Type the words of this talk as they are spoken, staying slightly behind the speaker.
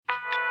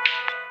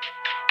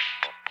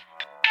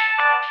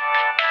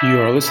You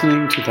are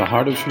listening to the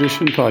Heart of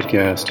Tradition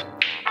podcast.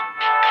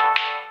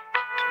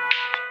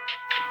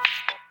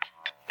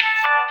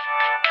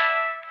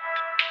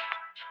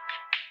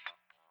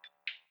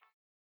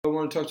 I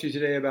want to talk to you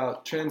today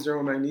about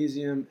transdermal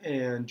magnesium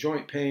and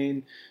joint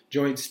pain,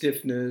 joint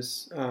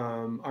stiffness,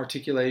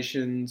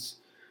 articulations.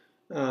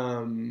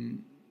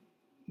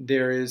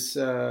 There is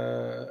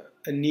a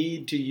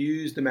need to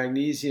use the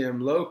magnesium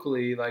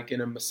locally, like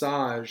in a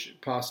massage,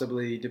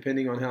 possibly,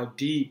 depending on how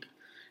deep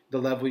the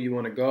level you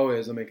want to go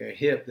is. I'll make a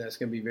hip that's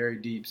going to be very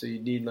deep, so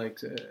you need like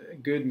a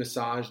good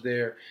massage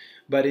there.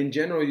 But in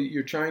general,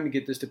 you're trying to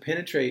get this to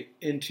penetrate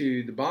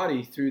into the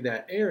body through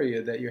that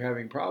area that you're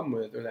having a problem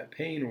with, or that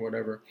pain or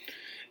whatever.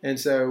 And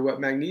so what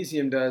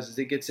magnesium does is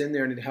it gets in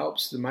there and it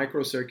helps the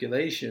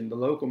microcirculation, the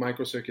local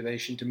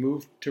microcirculation,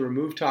 to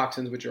remove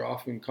toxins, which are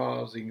often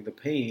causing the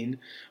pain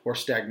or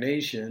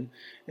stagnation,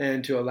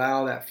 and to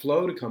allow that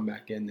flow to come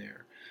back in there.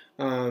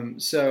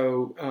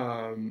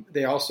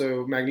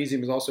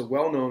 Magnesium is also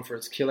well known for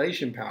its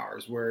chelation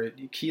powers, where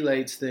it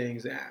chelates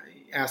things,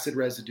 acid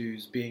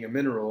residues being a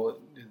mineral.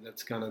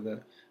 That's kind of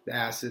the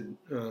acid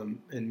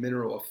and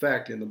mineral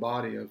effect in the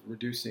body of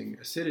reducing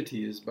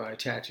acidity is by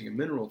attaching a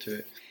mineral to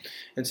it.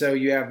 And so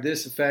you have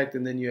this effect,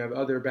 and then you have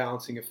other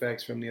balancing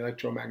effects from the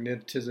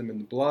electromagnetism in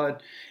the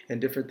blood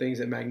and different things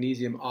that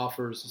magnesium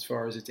offers as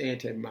far as its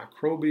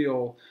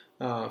antimicrobial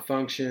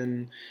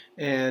function.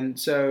 And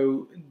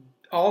so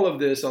all of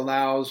this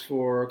allows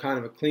for kind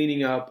of a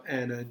cleaning up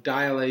and a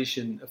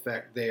dilation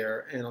effect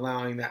there, and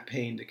allowing that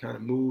pain to kind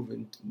of move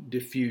and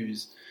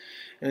diffuse.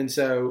 And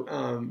so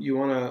you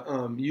want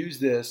to use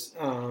this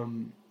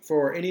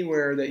for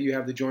anywhere that you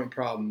have the joint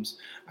problems.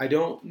 I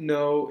don't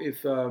know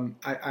if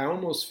I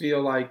almost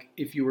feel like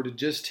if you were to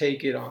just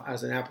take it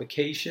as an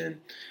application,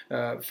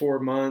 4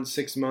 months,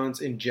 6 months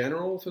in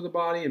general for the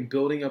body, and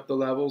building up the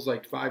levels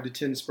like 5 to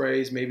 10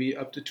 sprays, maybe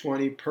up to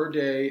 20 per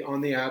day on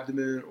the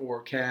abdomen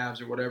or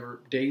calves or whatever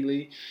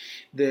daily,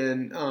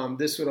 then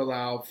this would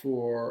allow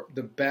for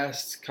the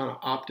best kind of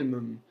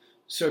optimum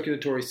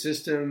circulatory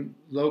system,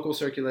 local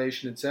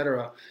circulation,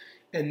 etc.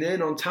 And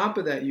then on top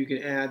of that, you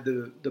can add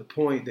the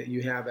point that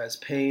you have as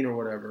pain or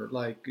whatever,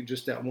 like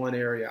just that one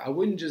area. I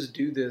wouldn't just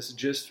do this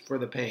just for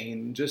the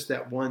pain, just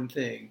that one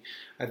thing.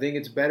 I think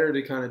it's better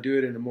to kind of do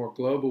it in a more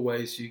global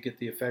way so you get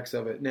the effects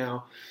of it.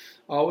 Now,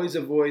 always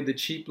avoid the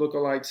cheap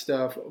lookalike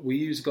stuff. We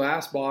use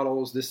glass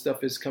bottles. This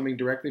stuff is coming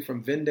directly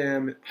from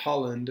Vindam,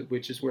 Holland,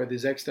 which is where the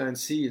Zechstein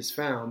C is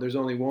found. There's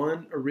only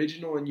one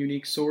original and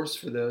unique source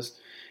for this.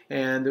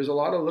 And there's a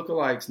lot of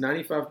lookalikes.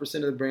 95%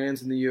 of the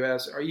brands in the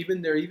U.S.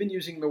 they're even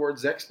using the word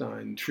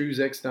Zechstein, true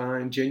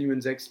Zechstein, genuine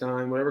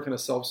Zechstein, whatever kind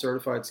of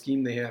self-certified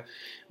scheme they have.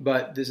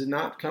 But this is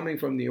not coming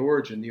from the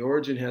origin. The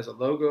origin has a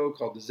logo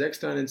called the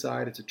Zechstein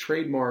inside. It's a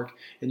trademark,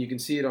 and you can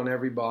see it on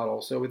every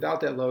bottle. So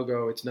without that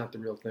logo, it's not the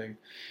real thing.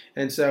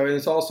 And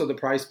it's also the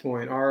price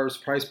point. Our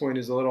price point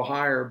is a little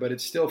higher, but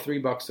it's still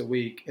 $3 a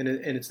week, and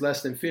it's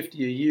less than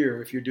 $50 a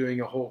year if you're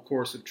doing a whole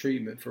course of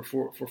treatment for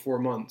 4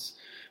 months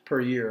per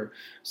year.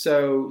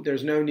 So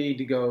there's no need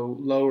to go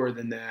lower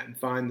than that and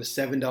find the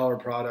 $7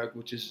 product,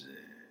 which is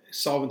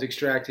solvent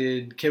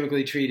extracted,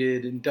 chemically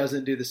treated, and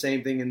doesn't do the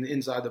same thing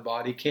inside the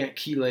body, can't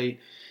chelate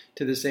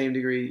to the same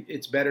degree.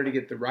 It's better to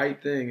get the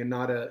right thing and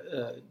not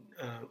a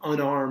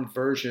unarmed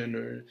version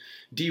or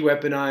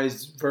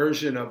de-weaponized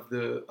version of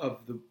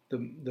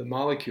the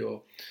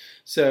molecule.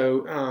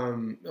 So,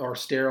 or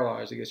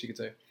sterilized, I guess you could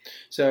say.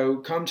 So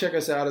come check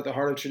us out at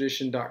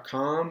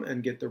theheartoftradition.com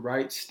and get the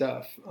right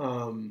stuff.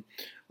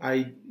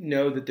 I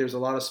know that there's a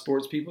lot of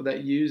sports people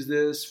that use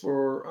this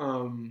for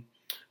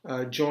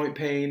joint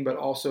pain, but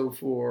also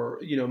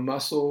for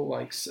muscle,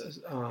 like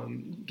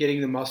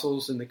getting the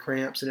muscles and the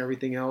cramps and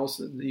everything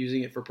else,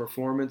 using it for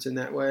performance in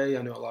that way.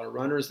 I know a lot of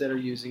runners that are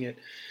using it.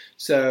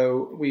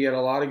 So we get a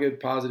lot of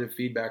good positive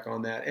feedback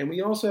on that. And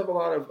we also have a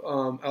lot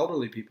of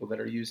elderly people that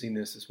are using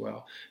this as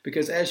well.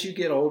 Because as you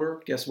get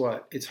older, guess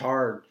what? It's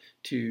hard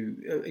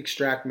to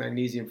extract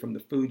magnesium from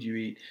the food you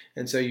eat.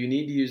 And so you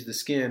need to use the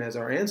skin, as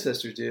our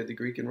ancestors did, the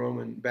Greek and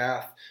Roman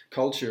bath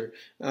culture,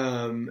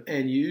 and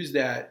use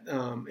that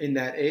in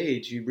that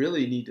age. You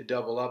really need to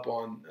double up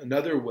on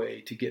another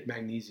way to get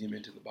magnesium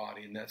into the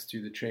body, and that's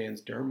through the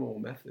transdermal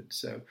method.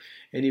 So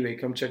anyway,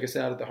 come check us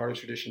out at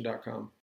theheartoftradition.com.